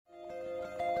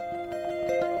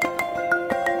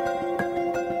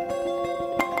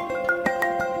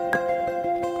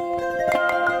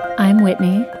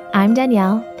Whitney. I'm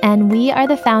Danielle, and we are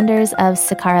the founders of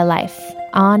Sakara Life,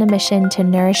 on a mission to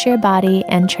nourish your body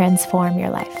and transform your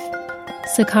life.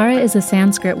 Sakara is a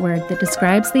Sanskrit word that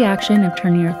describes the action of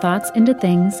turning your thoughts into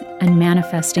things and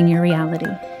manifesting your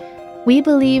reality. We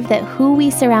believe that who we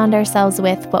surround ourselves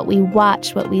with, what we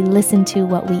watch, what we listen to,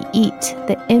 what we eat,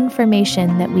 the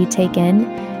information that we take in,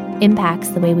 impacts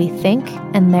the way we think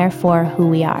and therefore who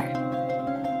we are.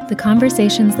 The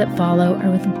conversations that follow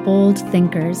are with bold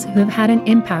thinkers who have had an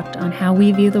impact on how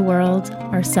we view the world,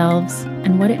 ourselves,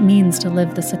 and what it means to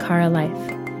live the Sakara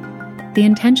life. The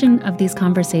intention of these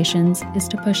conversations is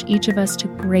to push each of us to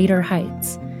greater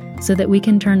heights so that we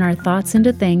can turn our thoughts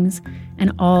into things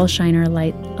and all shine our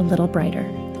light a little brighter.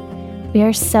 We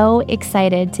are so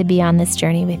excited to be on this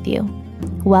journey with you.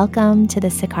 Welcome to the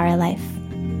Sakara Life.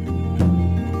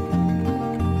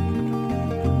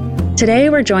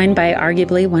 Today, we're joined by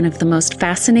arguably one of the most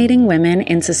fascinating women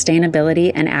in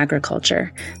sustainability and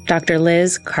agriculture, Dr.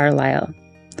 Liz Carlisle.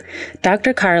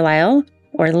 Dr. Carlisle,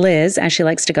 or Liz as she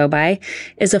likes to go by,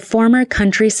 is a former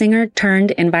country singer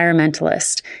turned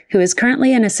environmentalist who is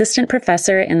currently an assistant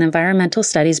professor in the environmental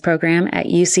studies program at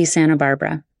UC Santa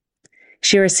Barbara.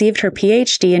 She received her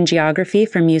PhD in geography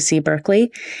from UC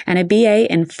Berkeley and a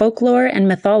BA in folklore and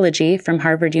mythology from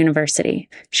Harvard University.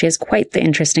 She has quite the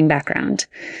interesting background.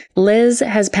 Liz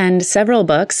has penned several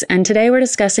books, and today we're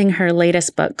discussing her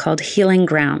latest book called Healing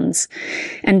Grounds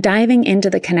and diving into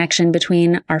the connection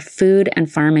between our food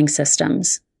and farming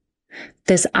systems.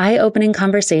 This eye-opening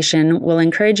conversation will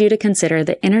encourage you to consider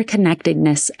the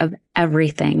interconnectedness of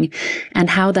everything and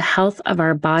how the health of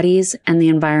our bodies and the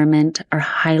environment are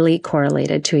highly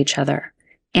correlated to each other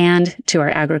and to our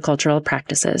agricultural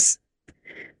practices.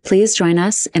 Please join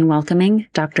us in welcoming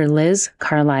Dr. Liz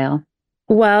Carlisle.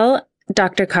 Well,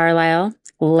 Dr. Carlisle,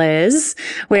 Liz,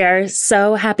 we are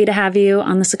so happy to have you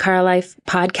on the Sakara Life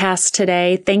podcast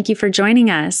today. Thank you for joining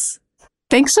us.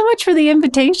 Thanks so much for the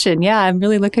invitation. Yeah, I'm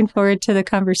really looking forward to the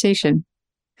conversation.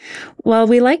 Well,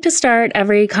 we like to start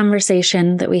every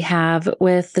conversation that we have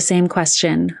with the same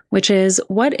question, which is,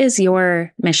 what is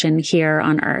your mission here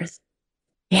on Earth?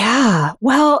 Yeah,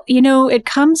 well, it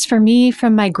comes for me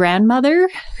from my grandmother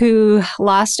who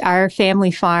lost our family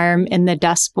farm in the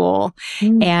Dust Bowl.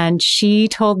 And she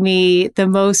told me the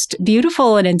most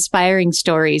beautiful and inspiring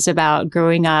stories about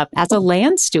growing up as a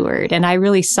land steward. And I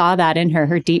really saw that in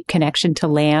her deep connection to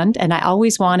land. And I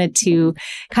always wanted to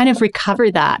kind of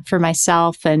recover that for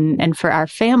myself and for our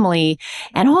family.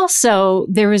 And also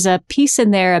there was a piece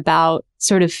in there about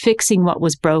sort of fixing what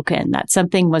was broken, that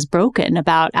something was broken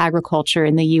about agriculture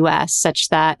in the U.S. such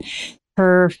that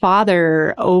her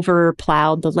father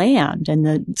overplowed the land and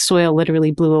the soil literally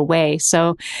blew away.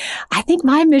 So I think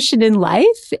my mission in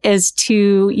life is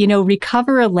to,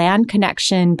 recover a land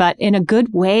connection, but in a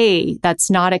good way that's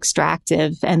not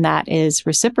extractive and that is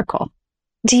reciprocal.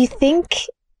 Do you think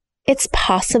it's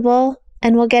possible?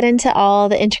 And we'll get into all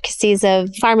the intricacies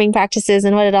of farming practices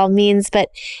and what it all means. But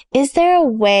is there a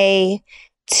way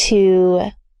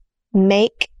to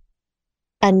make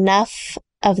enough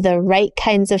of the right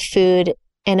kinds of food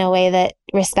in a way that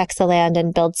respects the land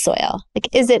and builds soil?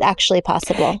 Is it actually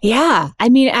possible? Yeah.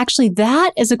 Actually,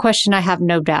 that is a question I have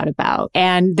no doubt about.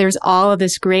 And there's all of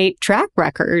this great track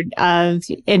record of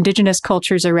indigenous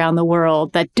cultures around the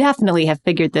world that definitely have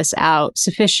figured this out.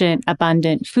 Sufficient,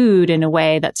 abundant food in a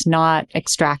way that's not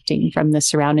extracting from the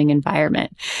surrounding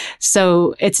environment.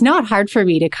 So it's not hard for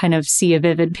me to kind of see a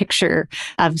vivid picture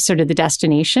of sort of the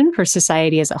destination for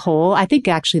society as a whole. I think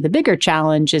actually the bigger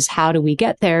challenge is how do we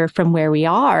get there from where we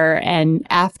are and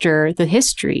after the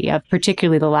history of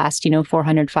particularly the last,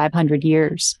 400, 500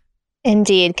 years.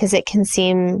 Indeed, because it can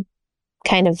seem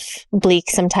kind of bleak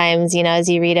sometimes, as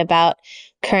you read about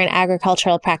current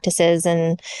agricultural practices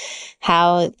and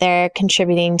how they're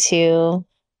contributing to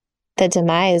the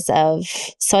demise of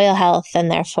soil health and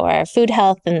therefore food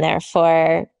health and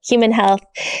therefore human health.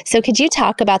 So could you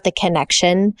talk about the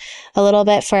connection a little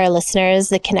bit for our listeners,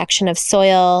 the connection of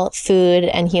soil, food,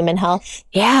 and human health?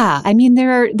 Yeah.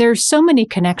 There are so many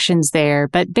connections there,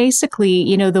 but basically,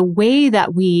 the way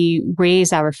that we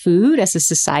raise our food as a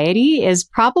society is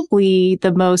probably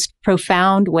the most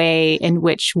profound way in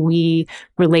which we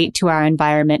relate to our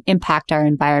environment, impact our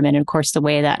environment, and of course, the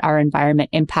way that our environment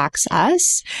impacts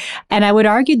us. And I would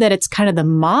argue that it's kind of the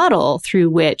model through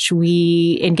which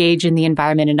we engage in the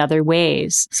environment in other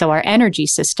ways. So our energy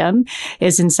system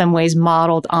is in some ways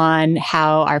modeled on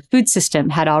how our food system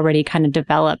had already kind of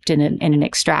developed in an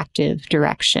extractive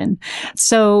direction.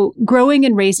 So growing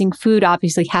and raising food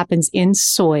obviously happens in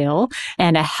soil,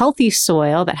 and a healthy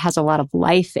soil that has a lot of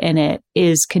life in it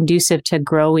is conducive to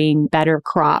growing better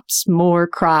crops, more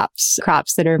crops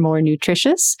that are more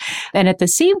nutritious. And at the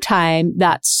same time,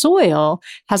 that soil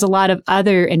has a lot of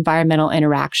other environmental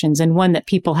interactions. And one that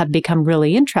people have become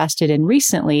really interested in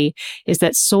recently is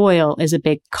that soil is a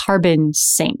big carbon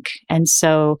sink. And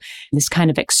so this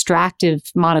kind of extractive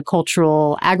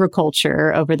monocultural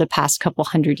agriculture over the past couple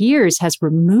hundred years has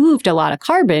removed a lot of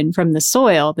carbon from the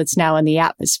soil that's now in the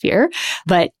atmosphere.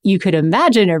 But you could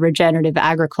imagine a regenerative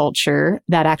agriculture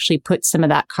that actually puts some of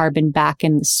that carbon back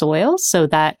in the soil so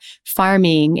that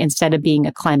farming, instead of being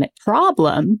a climate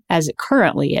problem, as it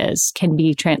currently is, can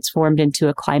be transformed into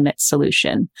a climate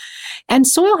solution. And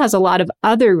soil has a lot of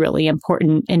other really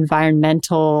important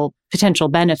environmental potential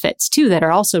benefits too that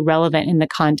are also relevant in the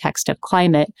context of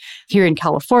climate. Here in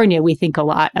California, we think a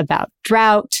lot about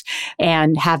drought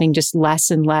and having just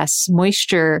less and less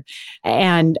moisture.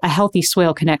 And a healthy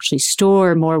soil can actually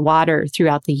store more water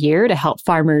throughout the year to help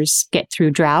farmers get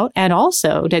through drought and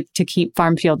also to keep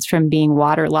farm fields from being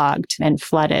waterlogged and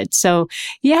flooded. So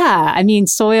yeah, I mean,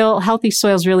 healthy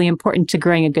soil is really important to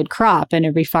growing a good crop, and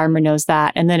every farmer knows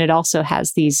that. And then it also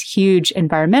has these huge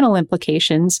environmental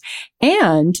implications,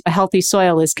 and a healthy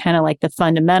soil is kind of like the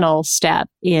fundamental step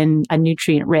in a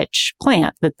nutrient-rich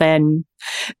plant that then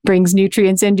brings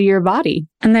nutrients into your body.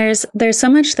 And there's so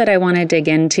much that I want to dig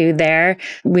into there.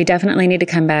 We definitely need to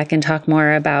come back and talk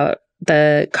more about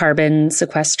the carbon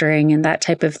sequestering and that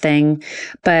type of thing.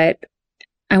 But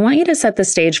I want you to set the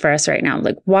stage for us right now.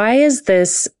 Like, why is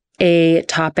this a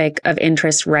topic of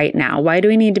interest right now? Why do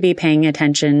we need to be paying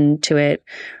attention to it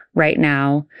right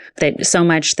now? That so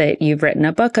much that you've written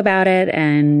a book about it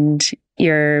and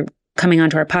you're coming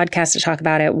onto our podcast to talk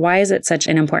about it. Why is it such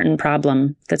an important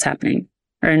problem that's happening,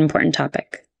 or an important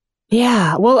topic?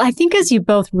 Yeah, well, I think as you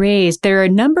both raised, there are a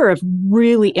number of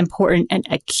really important and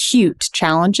acute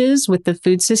challenges with the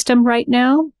food system right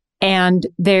now. And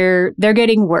they're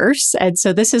getting worse. And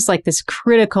so this is like this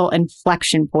critical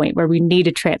inflection point where we need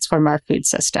to transform our food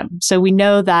system. So we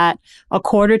know that a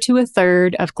quarter to a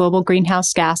third of global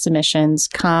greenhouse gas emissions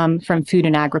come from food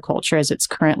and agriculture as it's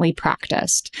currently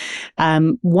practiced.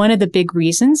 One of the big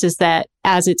reasons is that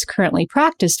as it's currently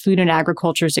practiced, food and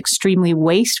agriculture is extremely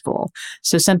wasteful.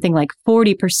 So something like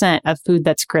 40% of food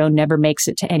that's grown never makes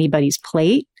it to anybody's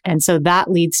plate. And so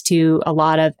that leads to a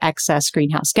lot of excess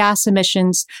greenhouse gas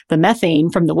emissions, the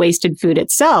methane from the wasted food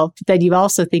itself. Then you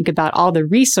also think about all the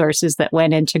resources that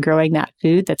went into growing that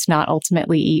food that's not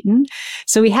ultimately eaten.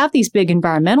 So we have these big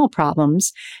environmental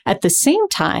problems. At the same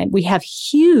time, we have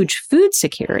huge food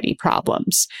security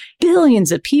problems.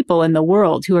 Billions of people in the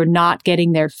world who are not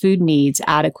getting their food needs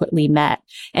adequately met.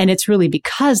 And it's really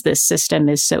because this system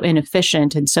is so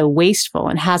inefficient and so wasteful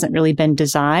and hasn't really been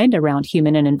designed around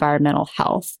human and environmental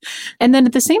health. And then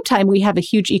at the same time, we have a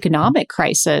huge economic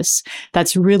crisis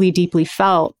that's really deeply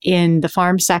felt in the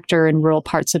farm sector in rural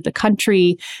parts of the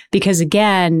country, because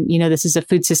again, this is a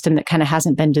food system that kind of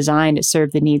hasn't been designed to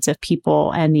serve the needs of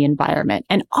people and the environment.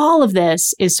 And all of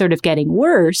this is sort of getting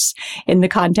worse in the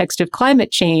context of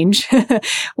climate change,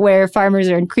 where farmers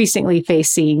are increasingly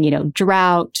facing,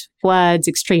 drought, floods,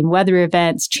 extreme weather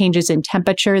events, changes in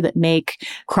temperature that make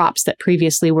crops that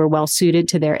previously were well suited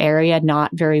to their area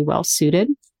not very well suited.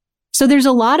 So there's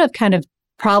a lot of kind of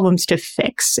problems to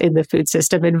fix in the food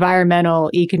system, environmental,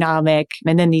 economic,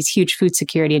 and then these huge food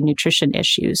security and nutrition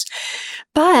issues.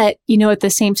 But, at the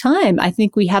same time, I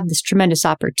think we have this tremendous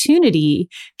opportunity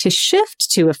to shift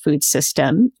to a food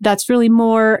system that's really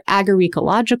more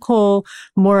agroecological,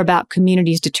 more about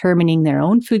communities determining their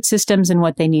own food systems and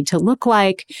what they need to look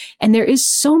like. And there is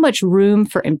so much room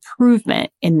for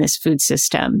improvement in this food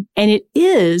system. And it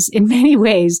is, in many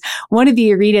ways, one of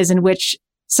the arenas in which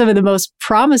some of the most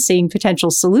promising potential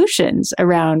solutions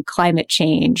around climate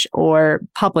change or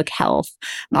public health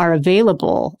are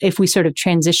available if we sort of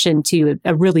transition to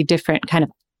a really different kind of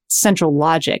central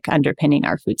logic underpinning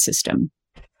our food system.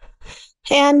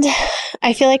 And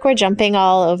I feel like we're jumping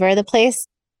all over the place.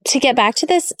 To get back to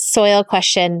this soil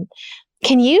question,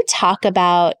 can you talk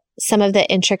about some of the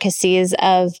intricacies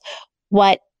of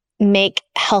what make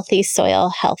healthy soil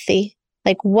healthy?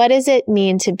 Like, what does it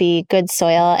mean to be good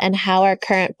soil, and how are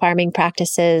current farming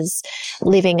practices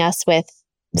leaving us with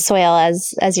soil,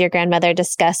 as your grandmother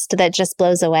discussed, that just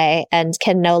blows away and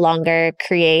can no longer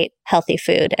create healthy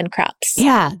food and crops.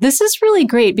 Yeah, this is really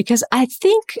great because I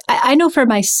think, I know for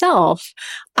myself,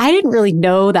 I didn't really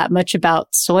know that much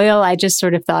about soil. I just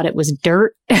sort of thought it was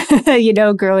dirt,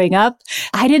 growing up.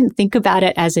 I didn't think about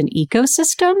it as an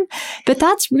ecosystem, but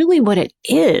that's really what it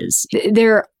is.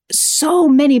 There are so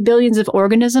many billions of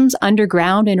organisms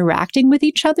underground interacting with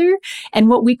each other. And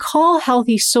what we call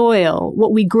healthy soil,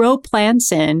 what we grow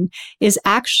plants in, is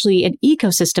actually an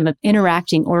ecosystem of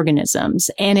interacting organisms.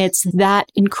 And it's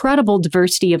that incredible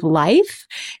diversity of life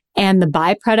and the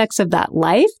byproducts of that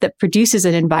life that produces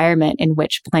an environment in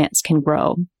which plants can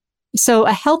grow. So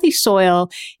a healthy soil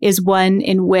is one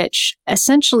in which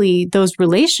essentially those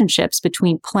relationships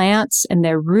between plants and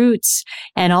their roots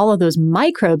and all of those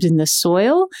microbes in the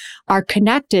soil are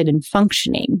connected and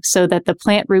functioning so that the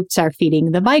plant roots are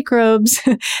feeding the microbes.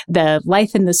 The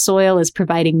life in the soil is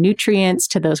providing nutrients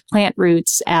to those plant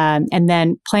roots. And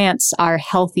then plants are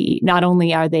healthy. Not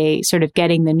only are they sort of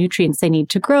getting the nutrients they need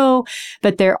to grow,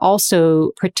 but they're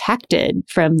also protected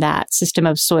from that system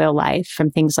of soil life,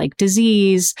 from things like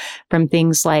disease, from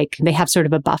things like they have sort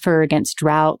of a buffer against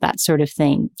drought, that sort of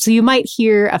thing. So you might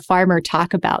hear a farmer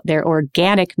talk about their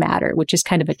organic matter, which is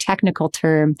kind of a technical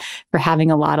term for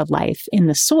having a lot of life in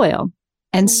the soil.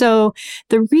 And so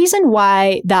the reason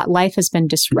why that life has been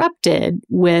disrupted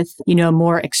with,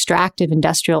 more extractive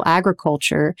industrial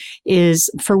agriculture is,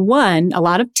 for one, a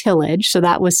lot of tillage. So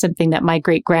that was something that my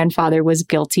great grandfather was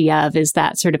guilty of, is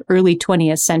that sort of early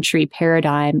 20th century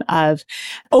paradigm of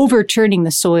overturning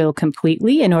the soil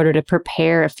completely in order to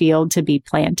prepare a field to be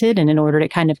planted and in order to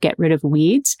kind of get rid of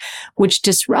weeds, which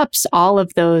disrupts all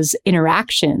of those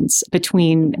interactions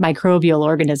between microbial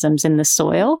organisms in the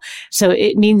soil. So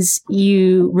it means you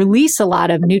release a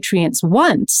lot of nutrients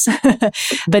once,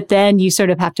 but then you sort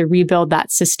of have to rebuild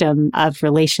that system of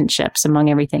relationships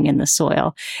among everything in the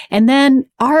soil. And then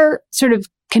our sort of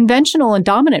conventional and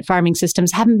dominant farming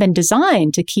systems haven't been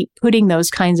designed to keep putting those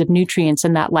kinds of nutrients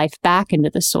and that life back into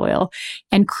the soil.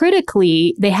 And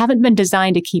critically, they haven't been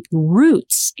designed to keep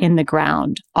roots in the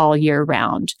ground all year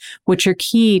round, which are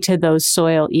key to those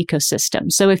soil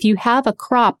ecosystems. So if you have a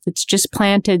crop that's just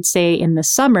planted, say, in the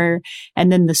summer,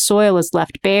 and then the soil is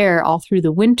left bare all through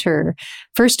the winter,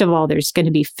 first of all, there's going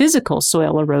to be physical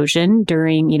soil erosion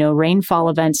during, rainfall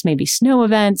events, maybe snow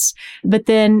events. But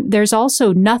then there's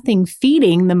also nothing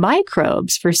feeding the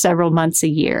microbes for several months a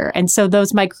year. And so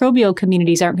those microbial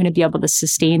communities aren't going to be able to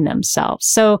sustain themselves.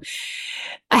 So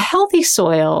a healthy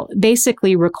soil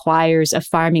basically requires a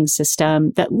farming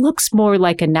system that looks more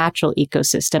like a natural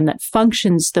ecosystem that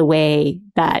functions the way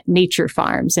that nature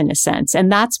farms, in a sense.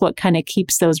 And that's what kind of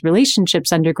keeps those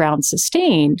relationships underground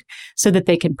sustained so that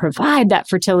they can provide that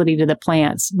fertility to the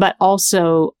plants, but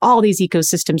also all these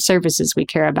ecosystem services we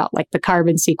care about, like the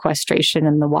carbon sequestration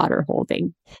and the water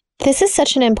holding. This is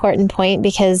such an important point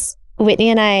because Whitney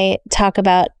and I talk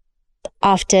about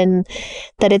often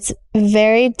that it's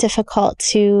very difficult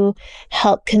to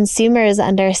help consumers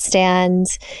understand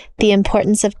the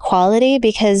importance of quality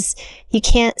because you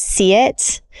can't see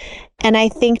it. And I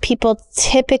think people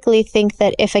typically think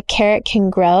that if a carrot can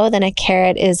grow, then a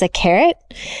carrot is a carrot.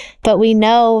 But we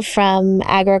know from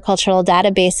agricultural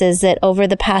databases that over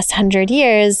the past 100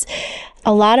 years,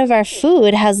 a lot of our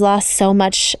food has lost so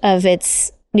much of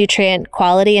its nutrient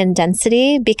quality and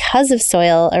density because of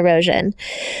soil erosion.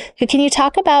 So can you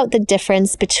talk about the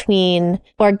difference between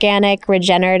organic,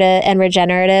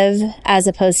 regenerative as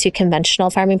opposed to conventional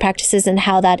farming practices and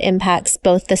how that impacts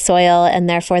both the soil and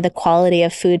therefore the quality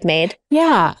of food made?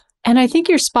 Yeah. And I think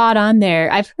you're spot on there.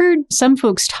 I've heard some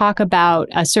folks talk about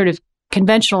a sort of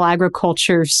conventional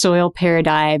agriculture soil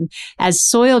paradigm as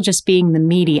soil just being the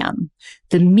medium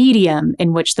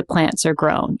in which the plants are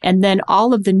grown. And then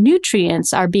all of the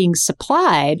nutrients are being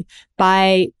supplied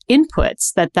by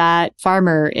inputs that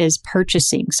farmer is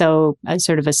purchasing. So a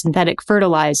sort of a synthetic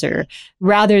fertilizer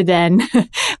rather than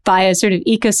by a sort of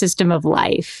ecosystem of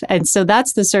life. And so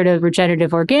that's the sort of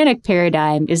regenerative organic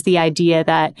paradigm, is the idea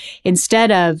that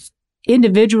instead of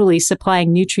individually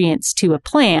supplying nutrients to a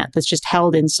plant that's just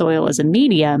held in soil as a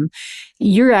medium,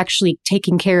 you're actually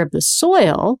taking care of the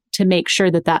soil to make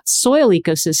sure that that soil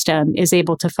ecosystem is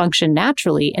able to function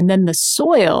naturally. And then the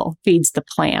soil feeds the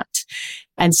plant.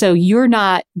 And so you're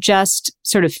not just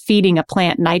sort of feeding a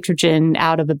plant nitrogen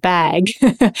out of a bag.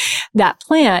 That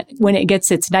plant, when it gets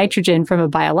its nitrogen from a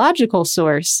biological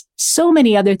source, so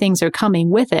many other things are coming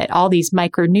with it, all these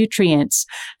micronutrients,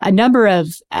 a number of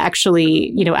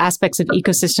actually, aspects of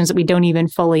ecosystems that we don't even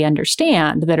fully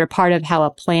understand that are part of how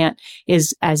a plant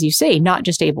is, as you say, not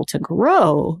just able to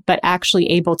grow, but actually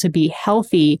able to be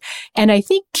healthy. And I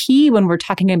think key when we're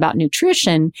talking about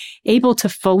nutrition, able to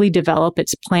fully develop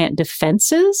its plant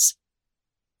defenses.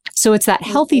 So it's that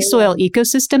healthy soil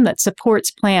ecosystem that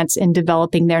supports plants in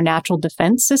developing their natural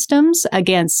defense systems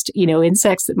against,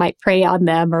 insects that might prey on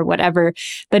them or whatever.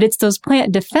 But it's those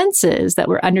plant defenses that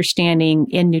we're understanding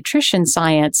in nutrition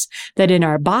science that in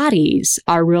our bodies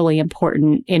are really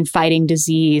important in fighting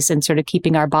disease and sort of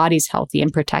keeping our bodies healthy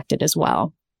and protected as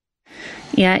well.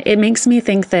 Yeah, it makes me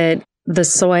think that the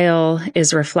soil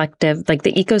is reflective, like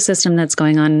the ecosystem that's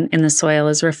going on in the soil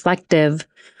is reflective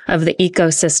of the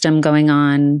ecosystem going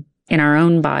on in our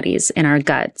own bodies, in our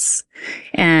guts.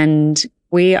 And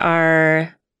we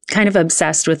are kind of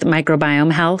obsessed with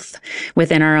microbiome health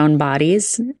within our own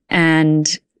bodies. And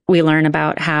we learn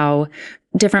about how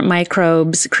different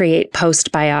microbes create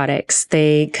postbiotics.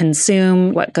 They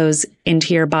consume what goes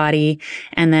into your body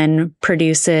and then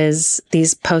produces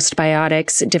these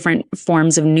postbiotics, different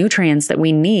forms of nutrients that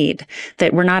we need,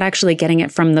 that we're not actually getting it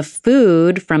from the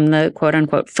food, from the quote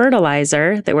unquote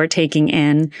fertilizer that we're taking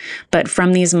in, but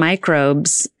from these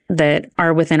microbes that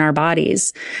are within our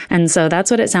bodies. And so that's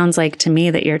what it sounds like to me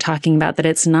that you're talking about, that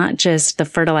it's not just the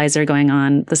fertilizer going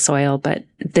on the soil, but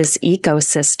this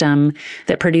ecosystem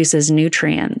that produces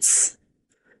nutrients.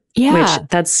 Yeah. Which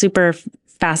that's super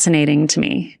fascinating to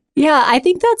me. Yeah, I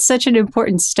think that's such an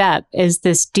important step, is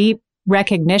this deep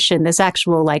recognition, this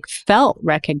actual felt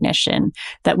recognition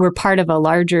that we're part of a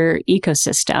larger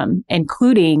ecosystem,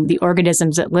 including the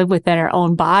organisms that live within our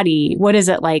own body. What is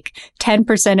it,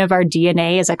 10% of our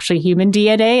DNA is actually human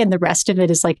DNA and the rest of it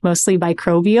is mostly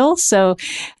microbial. So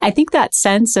I think that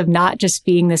sense of not just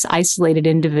being this isolated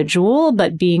individual,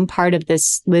 but being part of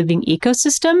this living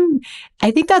ecosystem,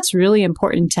 I think that's really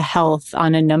important to health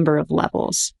on a number of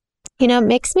levels. It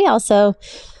makes me also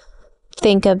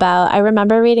think about, I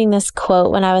remember reading this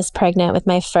quote when I was pregnant with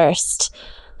my first,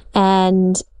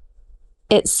 and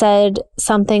it said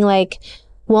something like,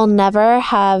 we'll never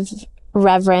have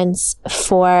reverence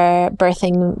for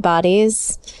birthing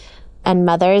bodies and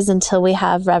mothers until we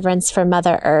have reverence for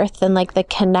Mother Earth, and the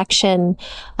connection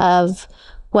of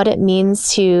what it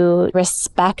means to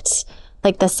respect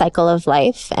the cycle of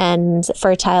life and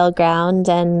fertile ground.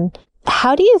 And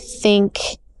how do you think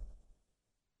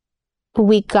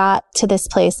we got to this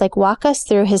place? Walk us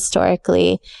through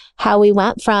historically how we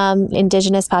went from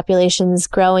indigenous populations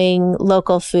growing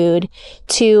local food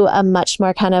to a much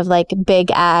more kind of big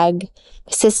ag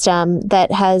system that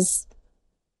has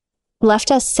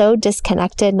left us so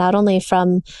disconnected, not only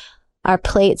from our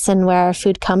plates and where our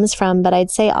food comes from, but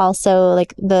I'd say also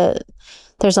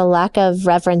there's a lack of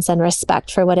reverence and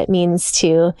respect for what it means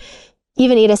to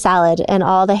even eat a salad, and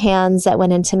all the hands that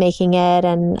went into making it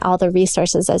and all the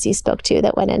resources, as you spoke to,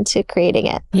 that went into creating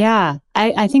it. Yeah,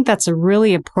 I think that's a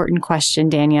really important question,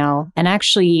 Danielle. And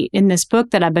actually, in this book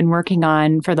that I've been working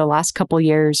on for the last couple of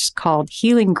years called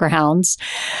Healing Grounds,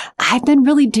 I've been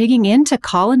really digging into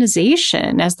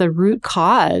colonization as the root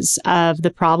cause of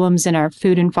the problems in our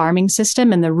food and farming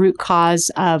system and the root cause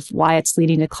of why it's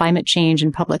leading to climate change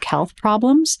and public health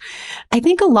problems. I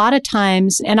think a lot of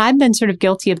times, and I've been sort of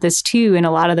guilty of this too in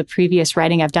a lot of the previous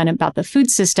writing I've done about the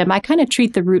food system, I kind of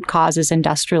treat the root cause as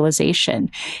industrialization.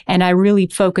 And I really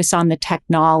focus on the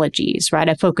technologies, right?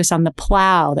 I focus on the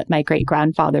plow that my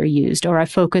great-grandfather used, or I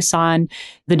focus on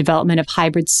the development of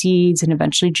hybrid seeds and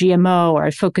eventually GMO, or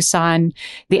I focus on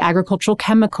the agricultural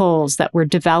chemicals that were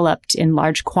developed in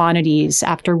large quantities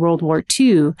after World War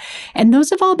II. And those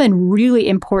have all been really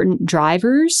important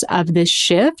drivers of this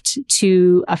shift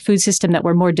to a food system that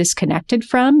we're more disconnected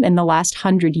from in the last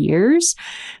 100 years.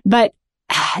 But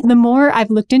the more I've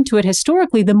looked into it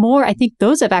historically, the more I think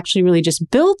those have actually really just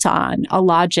built on a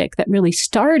logic that really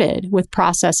started with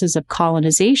processes of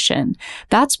colonization.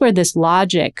 That's where this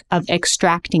logic of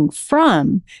extracting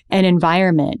from an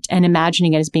environment and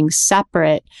imagining it as being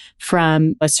separate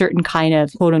from a certain kind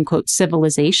of quote unquote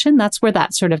civilization, that's where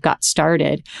that sort of got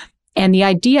started. And the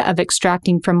idea of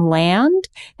extracting from land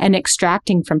and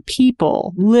extracting from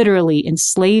people, literally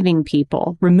enslaving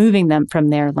people, removing them from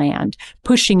their land,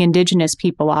 pushing indigenous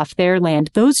people off their land,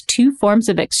 those two forms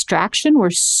of extraction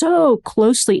were so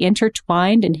closely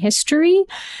intertwined in history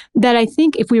that I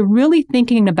think if we're really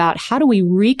thinking about how do we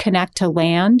reconnect to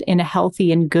land in a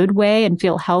healthy and good way and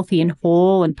feel healthy and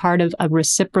whole and part of a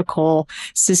reciprocal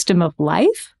system of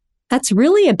life, that's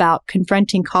really about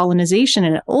confronting colonization,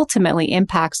 and it ultimately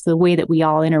impacts the way that we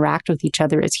all interact with each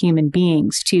other as human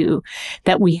beings too,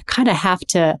 that we kind of have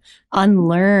to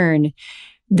unlearn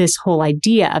this whole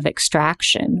idea of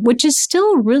extraction, which is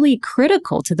still really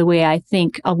critical to the way I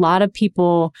think a lot of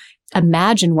people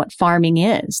imagine what farming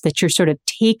is, that you're sort of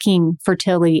taking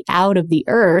fertility out of the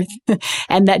earth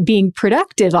and that being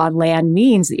productive on land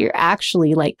means that you're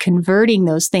actually like converting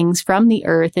those things from the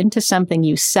earth into something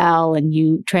you sell and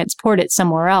you transport it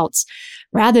somewhere else,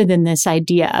 rather than this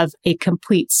idea of a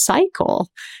complete cycle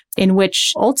in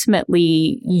which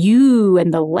ultimately you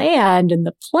and the land and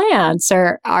the plants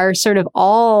are sort of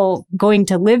all going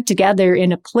to live together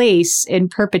in a place in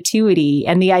perpetuity.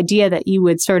 And the idea that you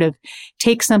would sort of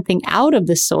take something out of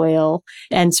the soil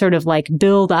and sort of like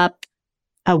build up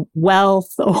a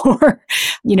wealth or,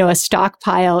 a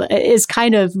stockpile is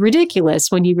kind of ridiculous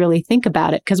when you really think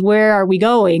about it. Because where are we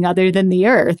going other than the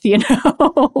earth,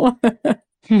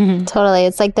 Totally.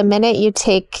 It's like the minute you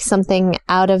take something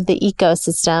out of the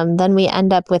ecosystem, then we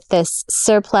end up with this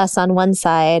surplus on one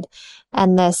side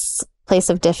and this place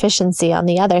of deficiency on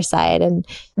the other side. And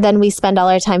then we spend all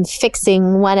our time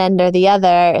fixing one end or the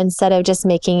other instead of just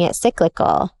making it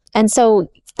cyclical. And so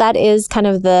that is kind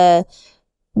of the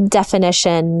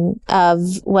definition of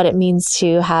what it means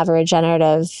to have a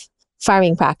regenerative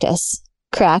farming practice,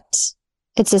 correct?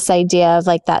 It's this idea of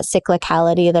like that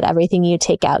cyclicality that everything you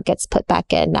take out gets put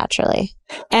back in naturally.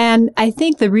 And I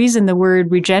think the reason the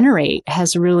word regenerate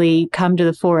has really come to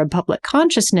the fore of public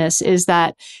consciousness is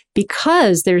that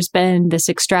because there's been this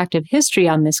extractive history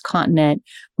on this continent,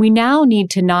 we now need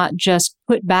to not just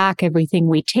put back everything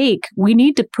we take, we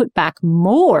need to put back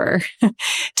more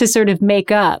to sort of make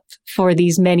up for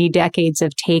these many decades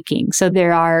of taking. So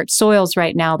there are soils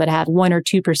right now that have 1 or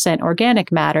 2%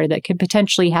 organic matter that could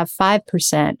potentially have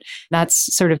 5%.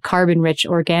 That's sort of carbon-rich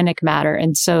organic matter.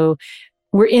 And so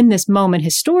we're in this moment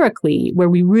historically where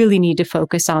we really need to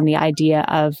focus on the idea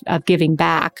of giving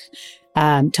back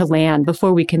to land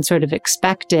before we can sort of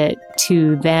expect it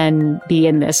to then be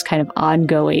in this kind of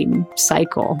ongoing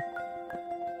cycle.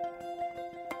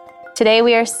 Today,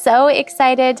 we are so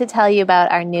excited to tell you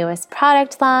about our newest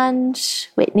product launch.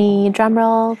 Whitney,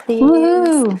 drumroll, please.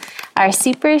 Woo-hoo. Our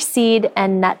super seed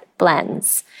and nut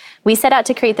blends. We set out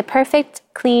to create the perfect,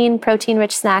 clean,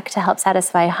 protein-rich snack to help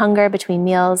satisfy hunger between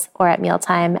meals or at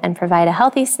mealtime and provide a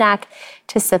healthy snack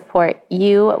to support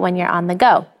you when you're on the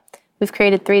go. We've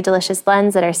created 3 delicious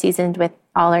blends that are seasoned with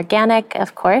all organic,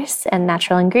 of course, and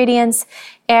natural ingredients,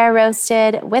 air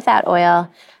roasted, without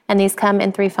oil, and these come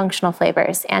in 3 functional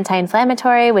flavors.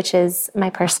 Anti-inflammatory, which is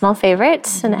my personal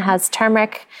favorite, and it has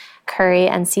turmeric, curry,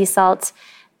 and sea salt.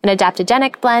 An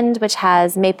adaptogenic blend, which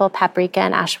has maple, paprika,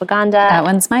 and ashwagandha. That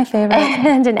one's my favorite.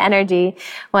 And an energy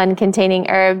one containing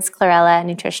herbs, chlorella, and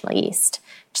nutritional yeast,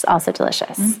 which is also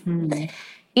delicious. Mm-hmm.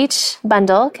 Each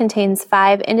bundle contains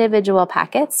 5 individual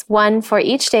packets, 1 for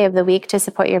each day of the week to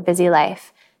support your busy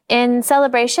life. In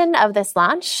celebration of this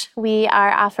launch, we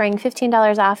are offering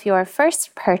 $15 off your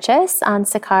first purchase on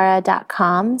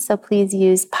sakara.com. So please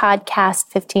use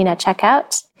podcast15 at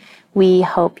checkout. We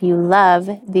hope you love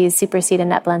these super seed and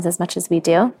nut blends as much as we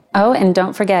do. Oh, and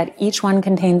don't forget, each one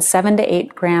contains 7 to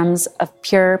 8 grams of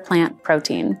pure plant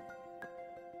protein.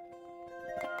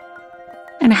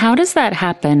 And how does that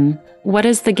happen? What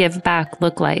does the give back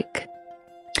look like?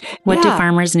 What do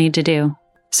farmers need to do?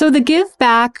 So the give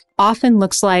back often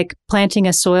looks like planting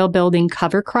a soil building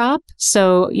cover crop.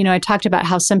 So, I talked about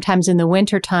how sometimes in the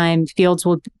wintertime, fields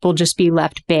will just be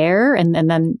left bare and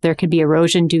then there could be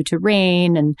erosion due to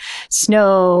rain and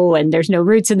snow and there's no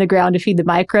roots in the ground to feed the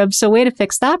microbes. So a way to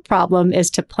fix that problem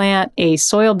is to plant a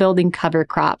soil building cover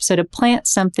crop. So to plant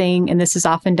something, and this is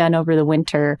often done over the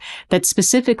winter, that's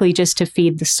specifically just to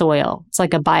feed the soil. It's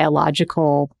like a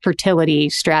biological fertility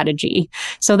strategy.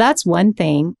 So that's one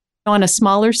thing. On a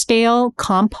smaller scale,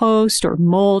 compost or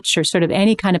mulch or sort of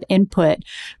any kind of input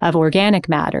of organic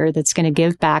matter that's going to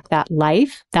give back that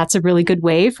life. That's a really good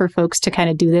way for folks to kind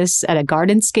of do this at a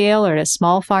garden scale or at a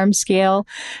small farm scale.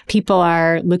 People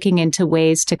are looking into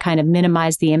ways to kind of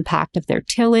minimize the impact of their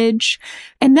tillage.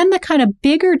 And then the kind of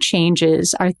bigger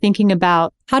changes are thinking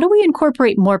about how do we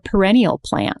incorporate more perennial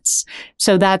plants?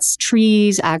 So that's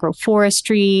trees,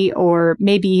 agroforestry, or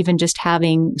maybe even just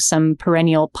having some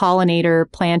perennial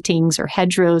pollinator plantings or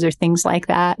hedgerows or things like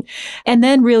that. And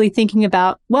then really thinking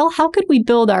about, well, how could we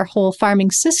build our whole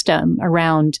farming system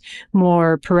around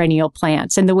more perennial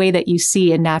plants in the way that you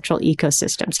see in natural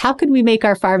ecosystems? How could we make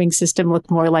our farming system look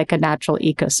more like a natural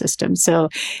ecosystem? So,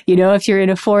 if you're in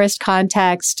a forest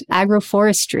context,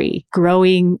 agroforestry,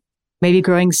 growing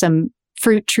some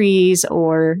fruit trees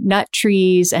or nut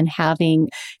trees and having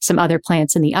some other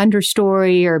plants in the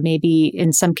understory, or maybe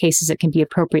in some cases it can be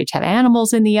appropriate to have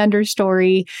animals in the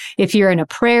understory. If you're in a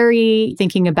prairie,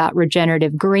 thinking about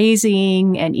regenerative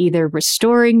grazing and either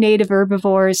restoring native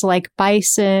herbivores like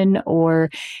bison or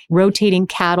rotating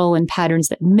cattle in patterns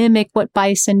that mimic what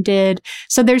bison did.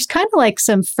 So there's kind of like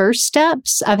some first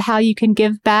steps of how you can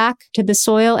give back to the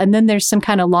soil. And then there's some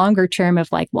kind of longer term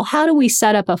of like, well, how do we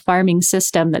set up a farming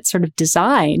system that's sort of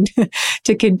designed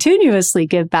to continuously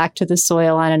give back to the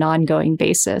soil on an ongoing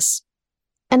basis?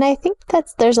 And I think that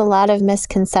there's a lot of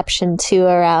misconception too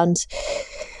around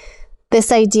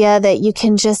this idea that you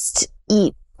can just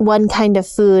eat one kind of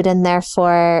food and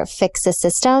therefore fix a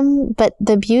system. But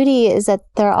the beauty is that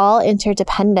they're all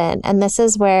interdependent. And this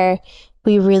is where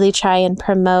we really try and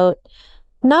promote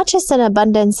not just an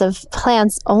abundance of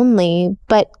plants only,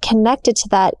 but connected to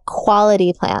that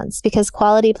quality plants, because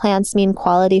quality plants mean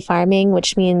quality farming,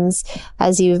 which means,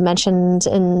 as you've mentioned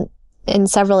in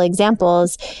several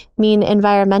examples, mean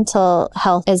environmental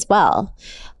health as well.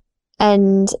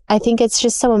 And I think it's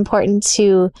just so important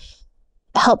to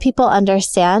help people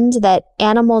understand that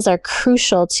animals are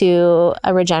crucial to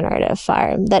a regenerative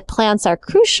farm, that plants are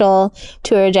crucial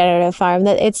to a regenerative farm,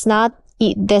 that it's not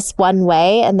eat this one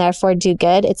way and therefore do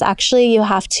good. It's actually, you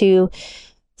have to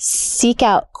seek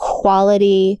out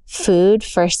quality food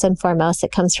first and foremost.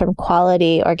 It comes from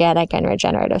quality organic and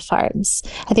regenerative farms.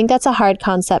 I think that's a hard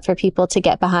concept for people to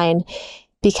get behind,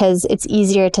 because it's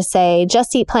easier to say,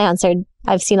 just eat plants, or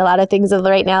I've seen a lot of things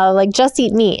right now, like just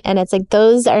eat meat. And it's like,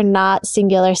 those are not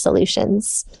singular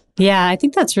solutions. Yeah, I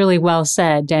think that's really well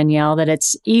said, Danielle, that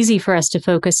it's easy for us to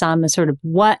focus on the sort of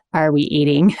what are we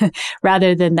eating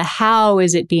rather than the how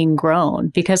is it being grown.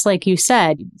 Because like you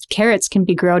said, carrots can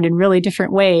be grown in really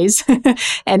different ways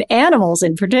and animals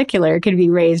in particular can be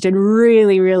raised in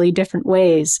really, really different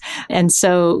ways. And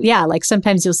so, yeah, like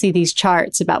sometimes you'll see these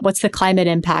charts about what's the climate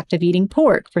impact of eating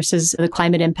pork versus the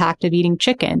climate impact of eating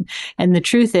chicken. And the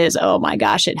truth is, oh my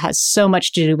gosh, it has so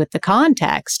much to do with the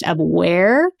context of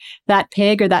where that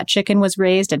pig or that chicken was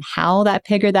raised and how that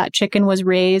pig or that chicken was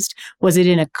raised. Was it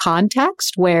in a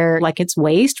context where like its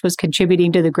waste was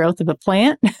contributing to the growth of a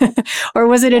plant? Or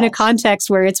was it in a context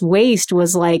where its waste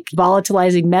was like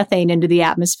volatilizing methane into the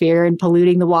atmosphere and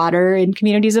polluting the water in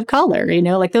communities of color? You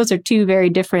know, like those are two very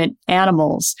different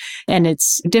animals, and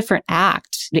it's a different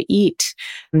act to eat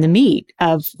the meat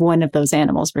of one of those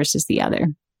animals versus the other.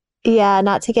 Yeah,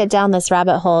 not to get down this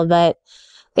rabbit hole, but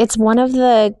it's one of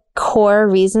the core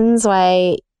reasons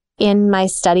why in my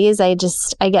studies, I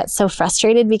get so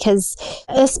frustrated, because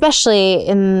especially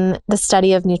in the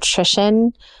study of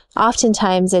nutrition,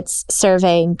 oftentimes it's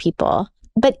surveying people.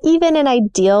 But even in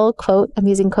ideal, quote, I'm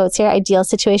using quotes here, ideal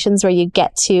situations where you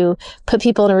get to put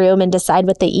people in a room and decide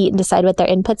what they eat and decide what their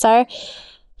inputs are,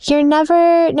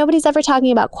 nobody's ever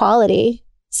talking about quality.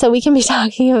 So we can be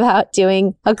talking about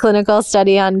doing a clinical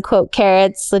study on, quote,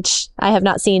 carrots, which I have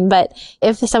not seen. But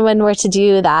if someone were to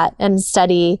do that and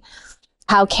study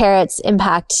how carrots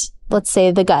impact, let's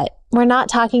say, the gut, we're not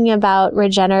talking about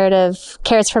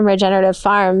carrots from regenerative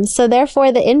farms. So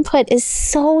therefore, the input is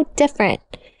so different.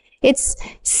 It's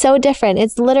so different.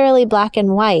 It's literally black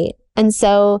and white. And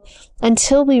so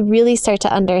until we really start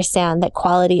to understand that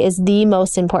quality is the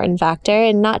most important factor,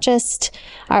 and not just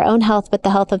our own health, but the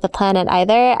health of the planet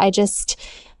either, I just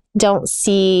don't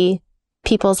see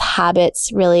people's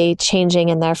habits really changing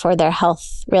and therefore their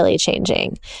health really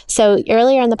changing. So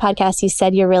earlier in the podcast, you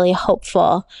said you're really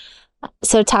hopeful.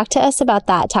 So talk to us about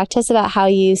that. Talk to us about how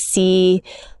you see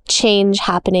change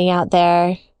happening out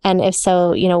there. And if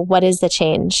so, what is the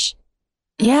change?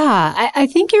 Yeah, I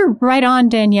think you're right on,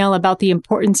 Danielle, about the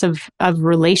importance of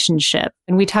relationship.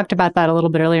 And we talked about that a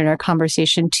little bit earlier in our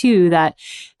conversation too, that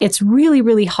it's really,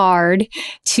 really hard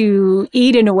to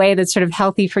eat in a way that's sort of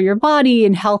healthy for your body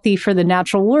and healthy for the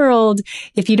natural world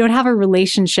if you don't have a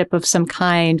relationship of some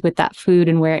kind with that food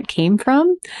and where it came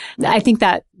from. I think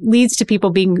that leads to people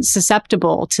being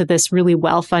susceptible to this really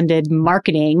well-funded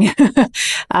marketing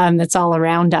that's all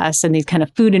around us, and these kind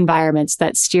of food environments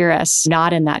that steer us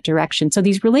not in that direction. So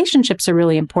these relationships are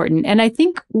really important. And I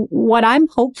think what I'm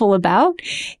hopeful about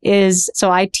is,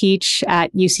 so I teach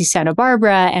at UC Santa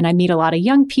Barbara and I meet a lot of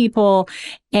young people,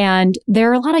 and there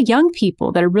are a lot of young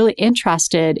people that are really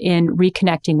interested in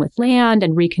reconnecting with land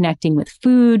and reconnecting with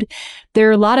food. There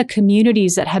are a lot of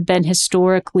communities that have been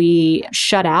historically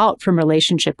shut out from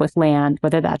relationship with land,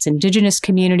 whether that's indigenous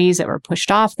communities that were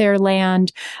pushed off their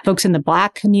land, folks in the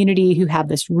Black community who have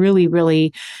this really,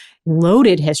 really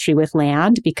loaded history with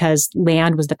land because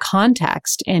land was the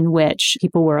context in which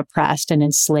people were oppressed and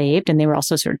enslaved. And they were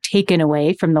also sort of taken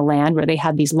away from the land where they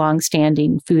had these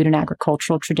longstanding food and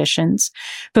agricultural traditions.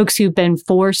 Folks who've been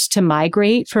forced to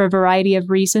migrate for a variety of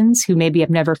reasons, who maybe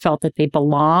have never felt that they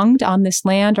belonged on this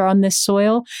land or on this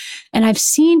soil. And I've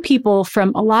seen people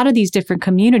from a lot of these different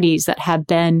communities that have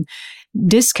been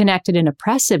disconnected in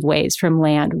oppressive ways from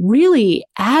land, really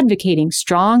advocating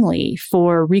strongly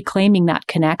for reclaiming that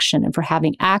connection and for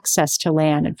having access to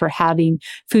land and for having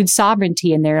food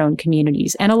sovereignty in their own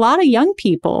communities. And a lot of young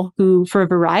people who, for a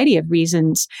variety of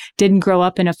reasons, didn't grow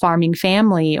up in a farming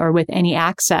family or with any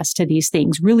access to these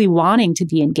things, really wanting to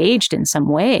be engaged in some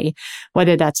way,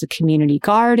 whether that's a community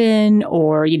garden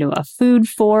or, a food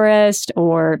forest,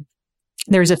 or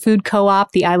there's a food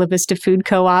co-op, the Isla Vista Food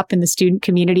Co-op in the student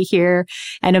community here,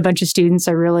 and a bunch of students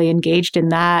are really engaged in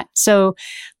that. So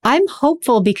I'm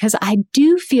hopeful because I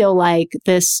do feel like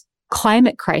this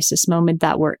climate crisis moment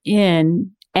that we're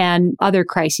in and other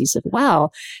crises as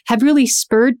well have really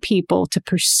spurred people to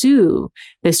pursue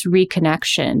this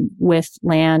reconnection with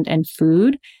land and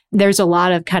food. There's a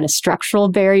lot of kind of structural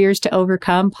barriers to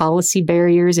overcome, policy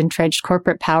barriers, entrenched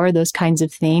corporate power, those kinds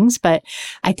of things. But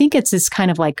I think it's this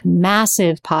kind of like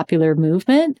massive popular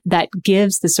movement that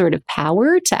gives the sort of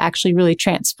power to actually really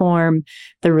transform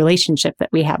the relationship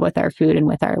that we have with our food and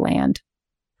with our land.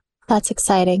 That's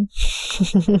exciting.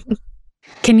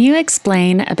 Can you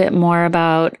explain a bit more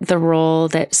about the role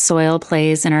that soil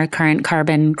plays in our current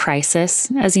carbon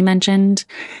crisis, as you mentioned?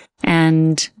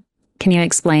 And can you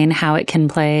explain how it can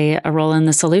play a role in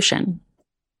the solution?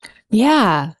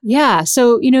 Yeah.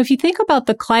 So, if you think about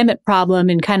the climate problem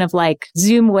and kind of like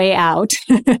zoom way out,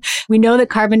 we know that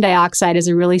carbon dioxide is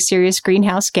a really serious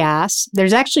greenhouse gas.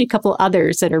 There's actually a couple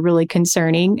others that are really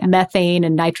concerning, methane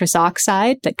and nitrous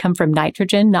oxide that come from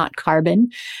nitrogen, not carbon.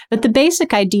 But the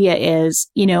basic idea is,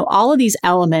 all of these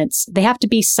elements, they have to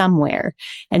be somewhere.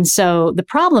 And so the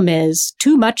problem is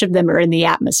too much of them are in the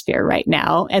atmosphere right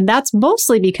now. And that's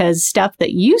mostly because stuff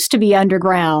that used to be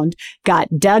underground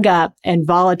got dug up and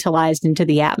volatilized into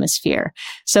the atmosphere.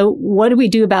 So what do we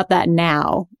do about that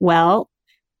now? Well,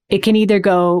 it can either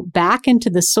go back into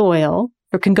the soil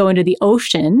or can go into the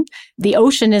ocean. The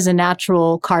ocean is a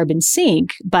natural carbon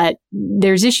sink, but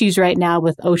there's issues right now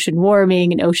with ocean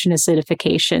warming and ocean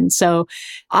acidification. So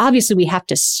obviously we have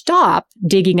to stop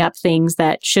digging up things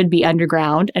that should be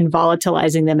underground and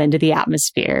volatilizing them into the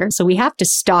atmosphere. So we have to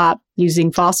stop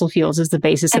using fossil fuels as the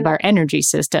basis of our energy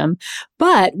system.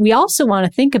 But we also want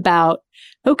to think about,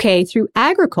 okay, through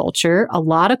agriculture, a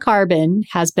lot of carbon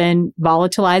has been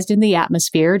volatilized in the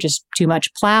atmosphere. Just too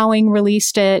much plowing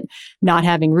released it. Not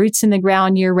having roots in the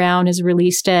ground year round has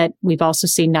released it. We've also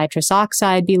seen nitrous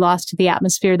oxide be lost to the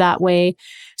atmosphere that way.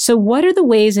 So what are the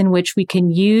ways in which we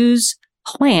can use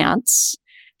plants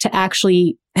to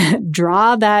actually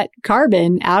draw that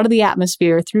carbon out of the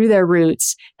atmosphere through their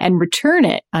roots and return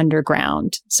it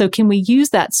underground? So can we use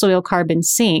that soil carbon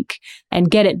sink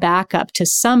and get it back up to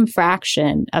some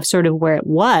fraction of sort of where it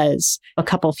was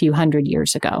a few hundred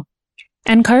years ago?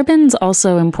 And carbon's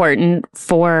also important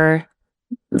for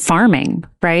farming,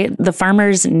 right? The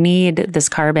farmers need this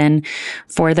carbon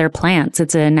for their plants.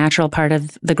 It's a natural part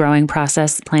of the growing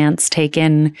process. Plants take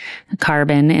in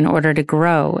carbon in order to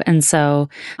grow. And so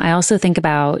I also think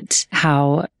about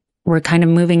how we're kind of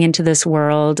moving into this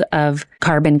world of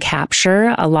carbon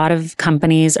capture. A lot of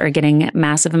companies are getting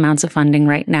massive amounts of funding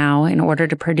right now in order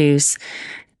to produce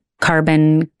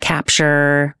carbon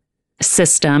capture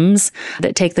systems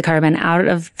that take the carbon out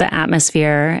of the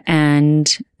atmosphere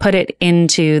and put it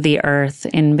into the earth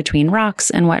in between rocks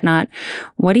and whatnot.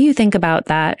 What do you think about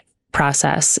that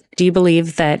process? Do you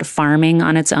believe that farming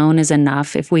on its own is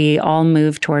enough? If we all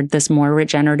move toward this more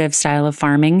regenerative style of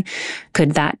farming,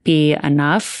 could that be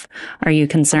enough? Are you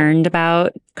concerned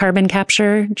about carbon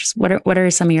capture? Just what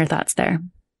are some of your thoughts there?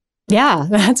 Yeah,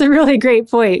 that's a really great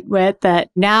point, Whit, that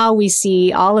now we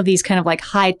see all of these kind of like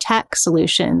high-tech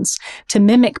solutions to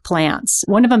mimic plants.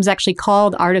 One of them is actually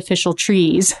called artificial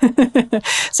trees.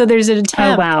 So there's an attempt.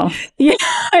 Oh, wow. Yeah,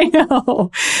 I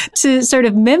know. To sort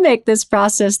of mimic this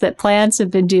process that plants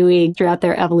have been doing throughout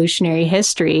their evolutionary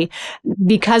history,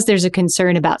 because there's a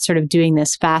concern about sort of doing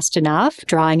this fast enough,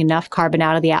 drawing enough carbon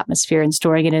out of the atmosphere and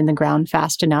storing it in the ground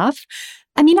fast enough.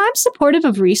 I mean, I'm supportive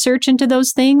of research into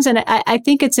those things. And I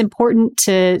think it's important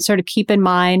to sort of keep in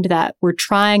mind that we're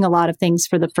trying a lot of things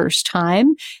for the first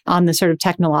time on the sort of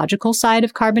technological side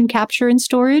of carbon capture and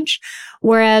storage.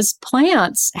 Whereas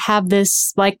plants have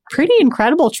this like pretty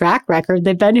incredible track record.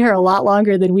 They've been here a lot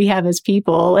longer than we have as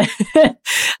people.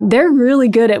 They're really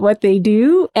good at what they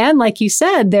do. And like you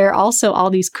said, there are also all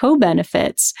these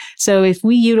co-benefits. So if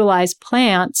we utilize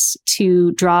plants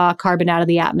to draw carbon out of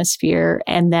the atmosphere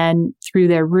and then through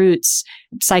their roots,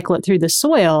 cycle it through the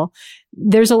soil,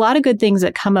 there's a lot of good things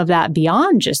that come of that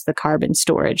beyond just the carbon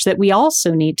storage that we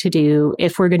also need to do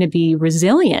if we're going to be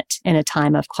resilient in a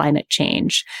time of climate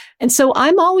change. And so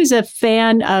I'm always a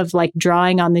fan of like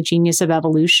drawing on the genius of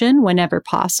evolution whenever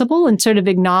possible and sort of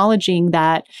acknowledging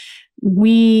that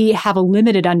we have a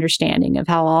limited understanding of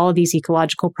how all of these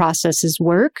ecological processes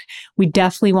work. We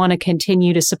definitely want to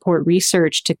continue to support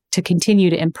research to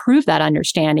continue to improve that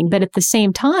understanding. But at the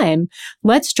same time,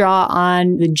 let's draw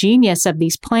on the genius of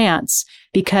these plants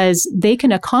because they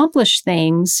can accomplish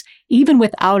things even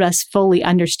without us fully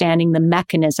understanding the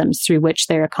mechanisms through which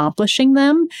they're accomplishing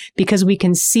them, because we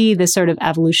can see the sort of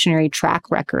evolutionary track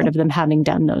record of them having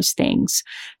done those things.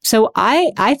 So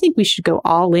I think we should go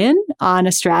all in on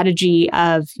a strategy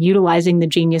of utilizing the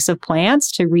genius of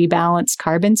plants to rebalance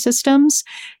carbon systems.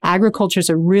 Agriculture is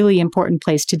a really important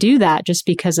place to do that just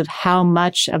because of how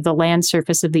much of the land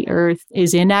surface of the earth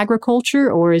is in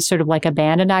agriculture or is sort of like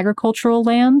abandoned agricultural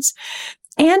lands.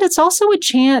 And it's also a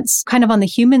chance, kind of on the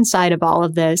human side of all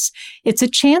of this, it's a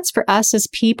chance for us as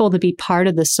people to be part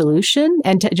of the solution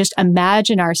and to just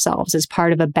imagine ourselves as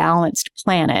part of a balanced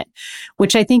planet,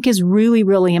 which I think is really,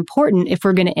 really important if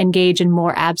we're going to engage in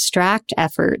more abstract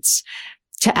efforts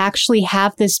to actually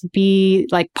have this be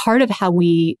like part of how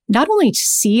we not only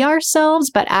see ourselves,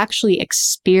 but actually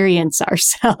experience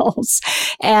ourselves.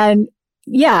 And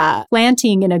yeah,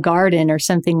 planting in a garden or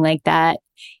something like that,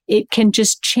 it can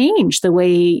just change the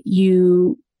way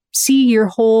you see your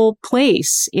whole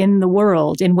place in the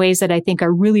world in ways that I think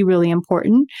are really, really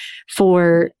important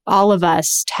for all of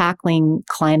us tackling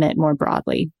climate more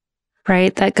broadly.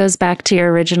 Right. That goes back to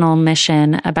your original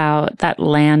mission about that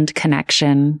land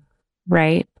connection,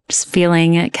 right? Just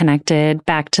feeling it connected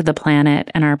back to the planet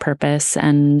and our purpose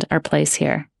and our place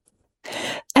here.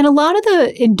 And a lot of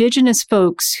the indigenous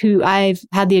folks who I've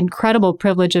had the incredible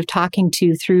privilege of talking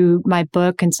to through my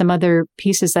book and some other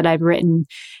pieces that I've written,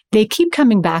 they keep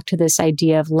coming back to this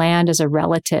idea of land as a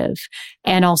relative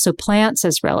and also plants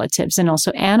as relatives and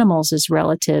also animals as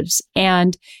relatives,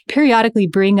 and periodically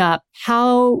bring up,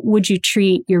 how would you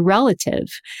treat your relative?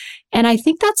 And I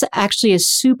think that's actually a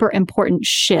super important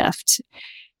shift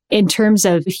in terms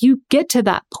of if you get to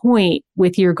that point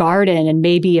with your garden, and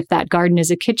maybe if that garden is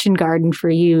a kitchen garden for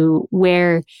you,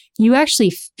 where you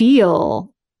actually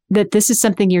feel that this is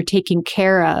something you're taking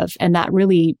care of and that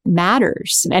really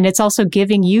matters, and it's also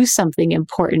giving you something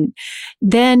important,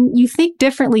 then you think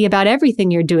differently about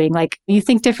everything you're doing. Like you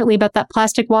think differently about that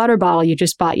plastic water bottle you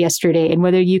just bought yesterday and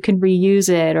whether you can reuse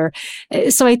it. Or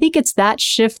so I think it's that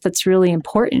shift that's really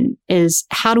important, is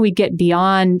how do we get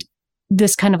beyond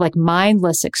this kind of like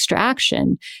mindless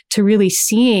extraction to really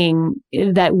seeing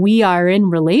that we are in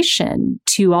relation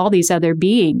to all these other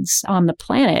beings on the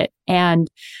planet and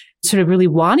sort of really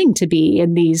wanting to be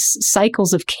in these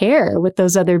cycles of care with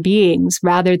those other beings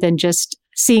rather than just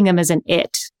seeing them as an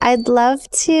it. I'd love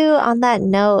to, on that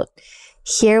note,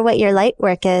 hear what your light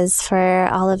work is for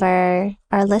all of our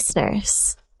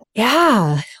listeners.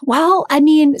 Yeah. Well,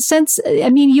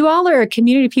 you all are a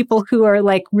community of people who are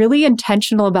like really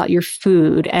intentional about your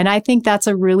food. And I think that's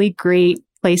a really great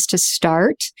place to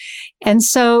start. And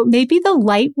so maybe the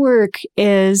light work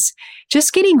is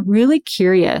just getting really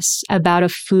curious about a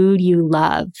food you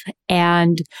love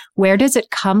and where does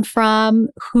it come from?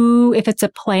 Who, if it's a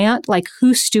plant, like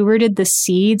who stewarded the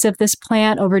seeds of this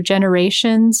plant over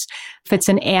generations? If it's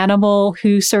an animal,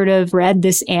 who sort of bred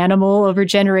this animal over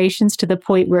generations to the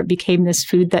point where it became this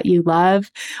food that you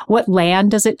love? What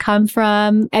land does it come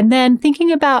from? And then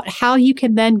thinking about how you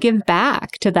can then give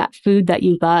back to that food that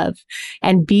you love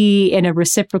and be in a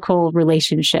reciprocal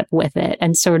relationship with it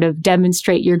and sort of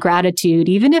demonstrate your gratitude,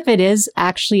 even if it is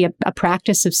actually a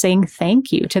practice of saying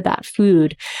thank you to that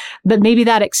food. But maybe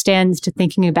that extends to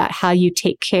thinking about how you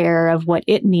take care of what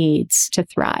it needs to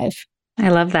thrive. I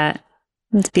love that.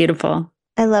 It's beautiful.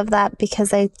 I love that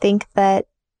because I think that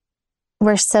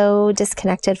we're so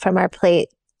disconnected from our plate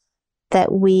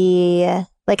that we,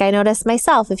 like I noticed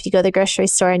myself, if you go to the grocery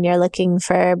store and you're looking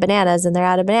for bananas and they're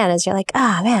out of bananas, you're like,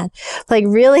 ah, man, like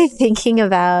really thinking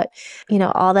about,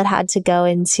 all that had to go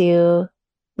into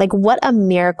like what a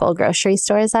miracle grocery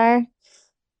stores are.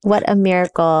 what a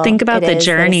miracle. Think about the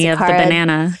journey of the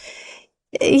banana.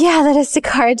 Yeah, that a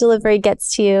Sakara delivery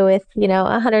gets to you with,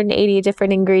 180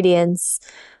 different ingredients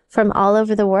from all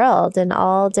over the world and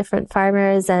all different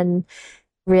farmers, and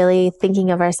really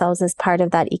thinking of ourselves as part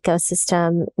of that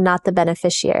ecosystem, not the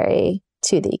beneficiary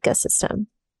to the ecosystem.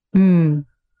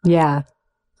 Yeah.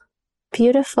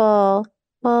 Beautiful.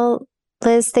 Well,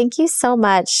 Liz, thank you so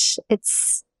much.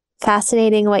 It's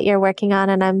fascinating what you're working on,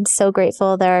 and I'm so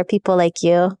grateful there are people like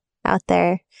you out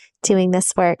there doing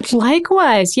this work.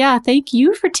 Likewise. Yeah. Thank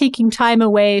you for taking time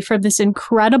away from this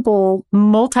incredible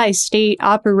multi-state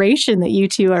operation that you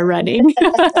two are running.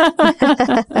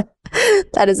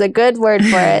 That is a good word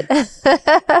for it.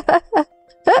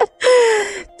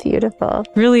 Beautiful.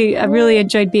 I really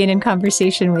enjoyed being in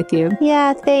conversation with you.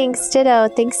 Yeah, thanks. Ditto.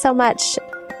 Thanks so much.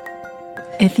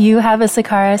 If you have a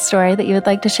Sakara story that you would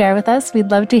like to share with us, we'd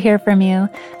love to hear from you.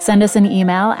 Send us an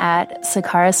email at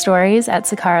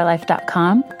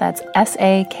sakarastories@sakaralife.com. That's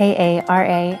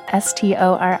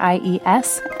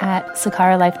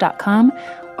SAKARASTORIES@sakaralife.com,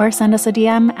 or send us a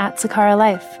DM at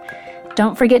sakaralife.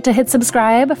 Don't forget to hit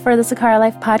subscribe for the Sakara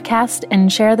Life podcast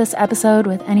and share this episode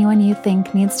with anyone you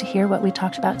think needs to hear what we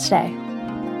talked about today.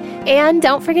 And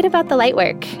don't forget about the light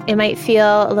work. It might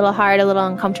feel a little hard, a little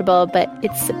uncomfortable, but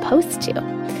it's supposed to.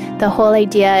 The whole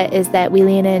idea is that we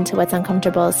lean into what's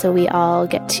uncomfortable so we all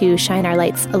get to shine our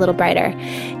lights a little brighter.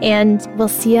 And we'll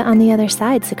see you on the other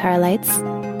side, Sakara Lights.